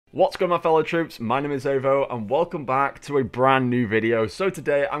What's going on, my fellow troops? My name is Xavvo and welcome back to a brand new video. So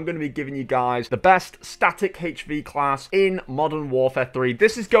today I'm going to be giving you guys the best static HV class in Modern Warfare 3.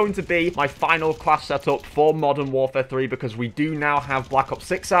 This is going to be my final class setup for Modern Warfare 3 because we do now have Black Ops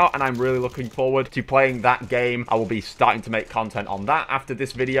 6 out and I'm really looking forward to playing that game. I will be starting to make content on that after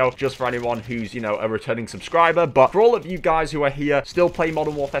this video, just for anyone who's, a returning subscriber. But for all of you guys who are here, still play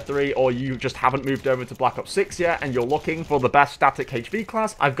Modern Warfare 3, or you just haven't moved over to Black Ops 6 yet and you're looking for the best static HV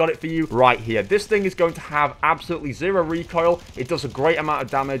class, I've got it for you right here. This thing is going to have absolutely zero recoil. It does a great amount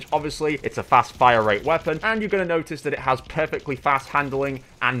of damage. Obviously, it's a fast fire rate weapon, and you're going to notice that it has perfectly fast handling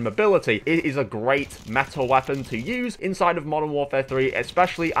and mobility. It is a great metal weapon to use inside of Modern Warfare 3,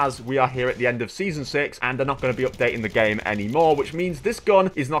 especially as we are here at the end of Season 6, and they're not going to be updating the game anymore, which means this gun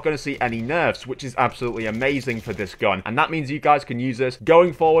is not going to see any nerfs, which is absolutely amazing for this gun. And that means you guys can use this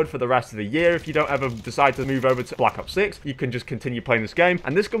going forward for the rest of the year. If you don't ever decide to move over to Black Ops 6, you can just continue playing this game,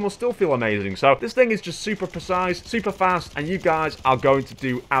 and this gun will still feel amazing. So this thing is just super precise, super fast, and you guys are going to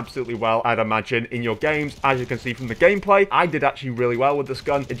do absolutely well, I'd imagine, in your games. As you can see from the gameplay, I did actually really well with this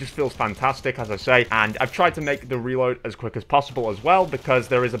gun. It just feels fantastic, as I say, and I've tried to make the reload as quick as possible as well, because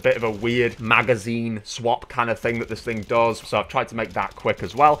there is a bit of a weird magazine swap kind of thing that this thing does, so I've tried to make that quick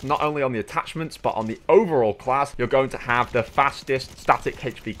as well. Not only on the attachments, but on the overall class, you're going to have the fastest static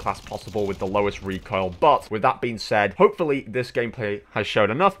HV class possible with the lowest recoil. But with that being said, hopefully this gameplay has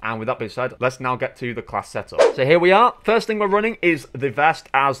shown enough, and with that being said, let's now get to the class setup. So here we are. First thing we're running is the vest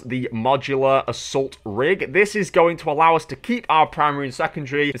as the modular assault rig. This is going to allow us to keep our primary and secondary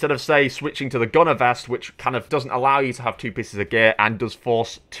instead of, say, switching to the gunner vest, which kind of doesn't allow you to have two pieces of gear and does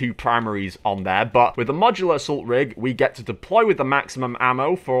force two primaries on there. But with the modular assault rig, we get to deploy with the maximum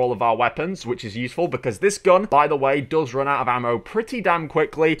ammo for all of our weapons, which is useful because this gun, by the way, does run out of ammo pretty damn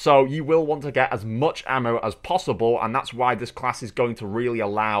quickly. So you will want to get as much ammo as possible, and that's why this class is going to really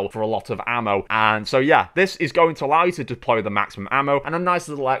allow for a lot of ammo. And so yeah, this is going to allow you to deploy the maximum ammo, and a nice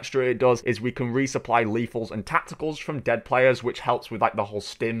little extra it does is we can resupply lethals and tacticals from dead players, which helps with like the whole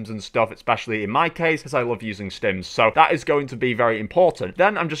stims and stuff, especially in my case because I love using stims. So that is going to be very important.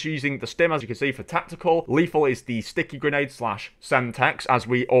 Then I'm just using the stim, as you can see, for tactical. Lethal is the sticky grenade slash Semtex, as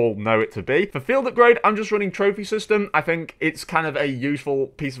we all know it to be. For field upgrade, I'm just running trophy system. I think it's kind of a useful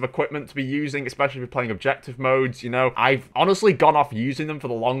piece of equipment to be using, especially if you're playing objective modes. I've honestly gone off using them for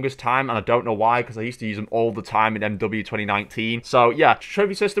the longest time, and I don't know why, because I used to use them all the time in MW 2019. So yeah,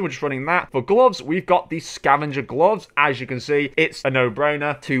 trophy system, we're just running that. For gloves, we've got the scavenger gloves. As you can see, it's a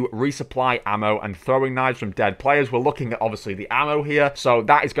no-brainer to resupply ammo and throwing knives from dead players. We're looking at obviously the ammo here, so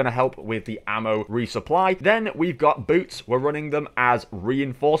that is going to help with the ammo resupply. Then we've got boots. We're running them as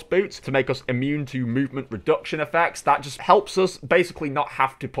reinforced boots to make us immune to movement reduction effects. That just helps us basically not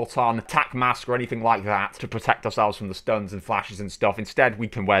have to put on tac mask or anything like that to protect ourselves from the stuns and flashes and stuff. Instead, we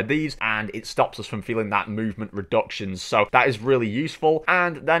can wear these and it stops us from feeling that movement reduction. So that is really useful.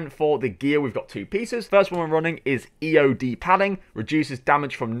 And then for the gear, we've got two pieces. First one we're running is EOD padding, reduces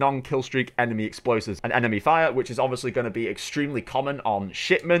damage from non-kill streak enemy explosives and enemy fire, which is obviously going to be extremely common on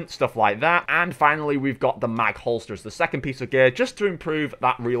shipment, stuff like that. And finally, we've got the mag holster as the second piece of gear, just to improve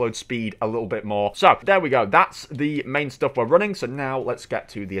that reload speed a little bit more. So there we go. That's the main stuff we're running. So now let's get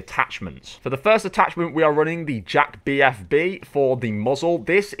to the attachments. For the first attachment, we are running the Jack BFB for the muzzle.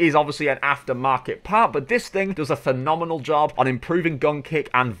 This is obviously an aftermarket part, but this thing does a phenomenal job on improving gun kick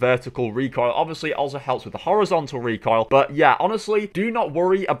and vertical recoil. Obviously, it also helps with the horizontal recoil, but yeah, honestly, do not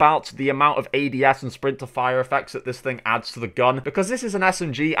worry about the amount of ADS and sprint to fire effects that this thing adds to the gun, because this is an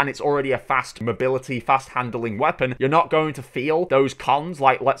SMG and it's already a fast mobility, fast handling weapon. You're not going to feel those cons,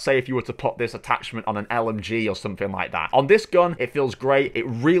 like let's say if you were to put this attachment on an LMG or something like that. On this gun, it feels great. It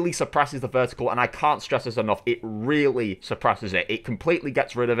really suppresses the vertical, and I can't stress this enough. It really suppresses it. It completely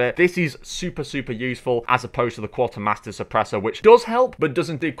gets rid of it. This is super, super useful as opposed to the quartermaster suppressor, which does help, but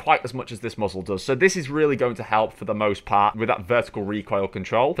doesn't do quite as much as this muzzle does. So this is really going to help for the most part with that vertical recoil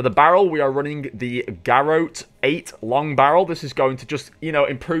control. For the barrel, we are running the Garrote 8 long barrel. This is going to just,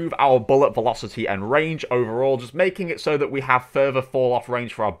 improve our bullet velocity and range overall, just making it so that we have further fall off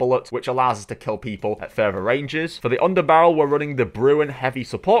range for our bullets, which allows us to kill people at further ranges. For the underbarrel, we're running the Bruin heavy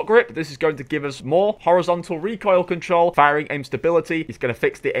support grip. This is going to give us more horizontal recoil control, firing aim stability. It's going to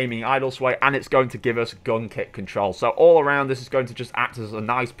fix the aiming idle sway, and it's going to give us gun kick control. So all around, this is going to just act as a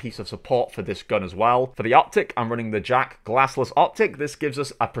nice piece of support for this gun as well. For the optic, I'm running the Jack glassless optic. This gives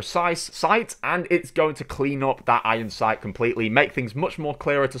us a precise sight, and it's going to clean up up that iron sight completely, make things much more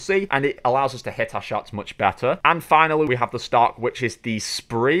clearer to see, and it allows us to hit our shots much better. And finally, we have the stock, which is the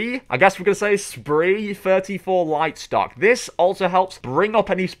Spree. I guess we're going to say Spree 34 light stock. This also helps bring up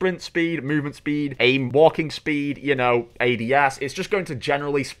any sprint speed, movement speed, aim, walking speed, you know, ADS. It's just going to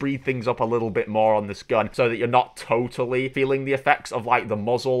generally speed things up a little bit more on this gun so that you're not totally feeling the effects of like the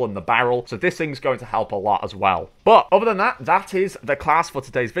muzzle and the barrel. So this thing's going to help a lot as well. But other than that, that is the class for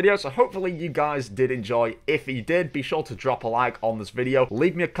today's video. So hopefully you guys did enjoy. If you did, be sure to drop a like on this video.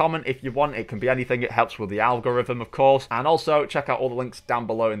 Leave me a comment if you want. It can be anything. It helps with the algorithm, of course. And also check out all the links down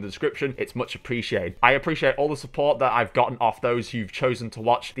below in the description. It's much appreciated. I appreciate all the support that I've gotten off those who've chosen to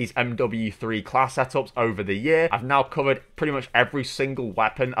watch these MW3 class setups over the year. I've now covered pretty much every single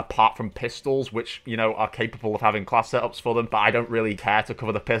weapon apart from pistols, which, you know, are capable of having class setups for them, but I don't really care to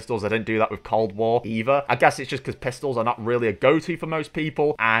cover the pistols. I didn't do that with Cold War either. I guess it's just because pistols are not really a go-to for most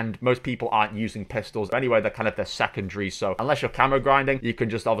people, and most people aren't using pistols anyway. They're kind of their secondary, so unless you're camo grinding, you can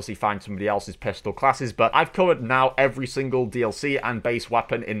just obviously find somebody else's pistol classes. But I've covered now every single DLC and base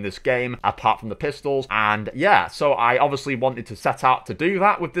weapon in this game apart from the pistols, and yeah, so I obviously wanted to set out to do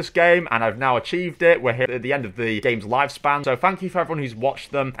that with this game, and I've now achieved it. We're here at the end of the game's lifespan, so thank you for everyone who's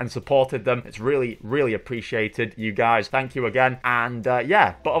watched them and supported them. It's really, really appreciated, you guys. Thank you again. And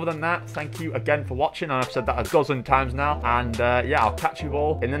yeah, but other than that, thank you again for watching. I've said that a dozen times now, and yeah, I'll catch you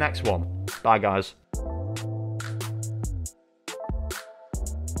all in the next one. Bye, guys.